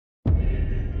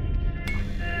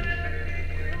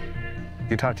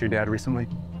You talked to your dad recently?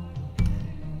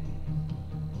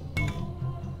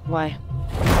 Why?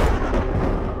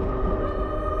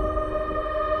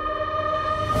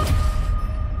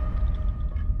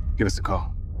 Give us a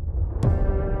call.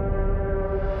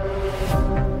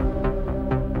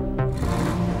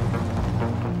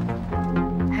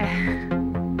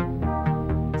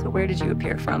 So where did you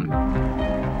appear from?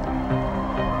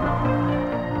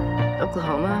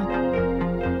 Oklahoma?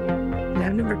 Yeah,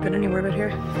 I've never been anywhere but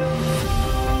here.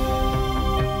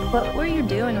 What were you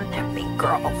doing with that big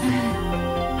girl?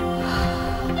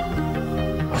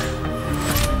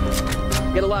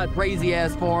 Get a lot of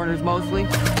crazy-ass foreigners, mostly.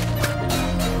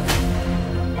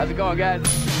 How's it going, guys?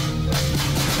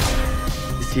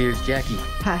 This here's Jackie.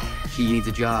 Hi. She needs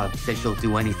a job. Says she'll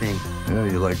do anything. Yeah,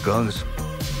 you like guns?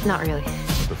 Not really.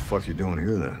 What the fuck you doing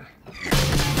here, then?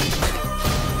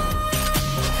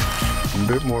 A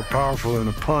bit more powerful than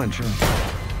a punch, huh?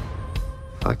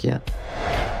 Fuck yeah.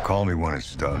 Call me when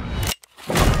it's done.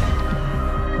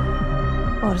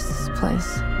 What is this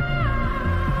place?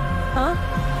 Huh?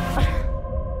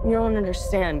 You don't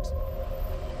understand.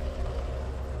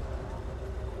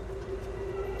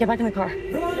 Get back in the car.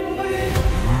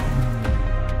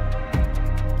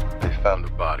 They found the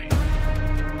body.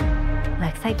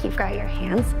 Looks like you've got your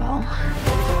hands full.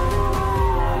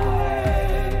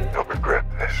 You'll regret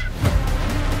this.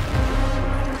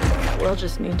 We'll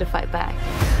just need to fight back.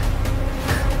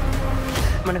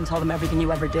 I'm gonna tell them everything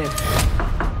you ever did.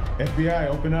 FBI,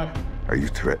 open up. Are you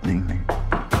threatening me?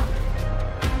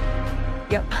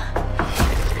 Yep.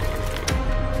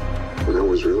 Well, that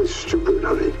was really stupid,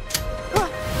 honey.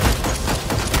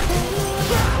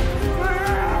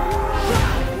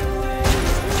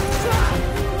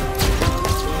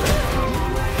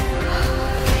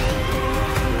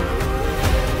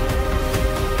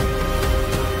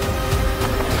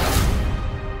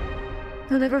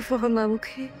 I'll never fall in love,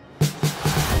 okay?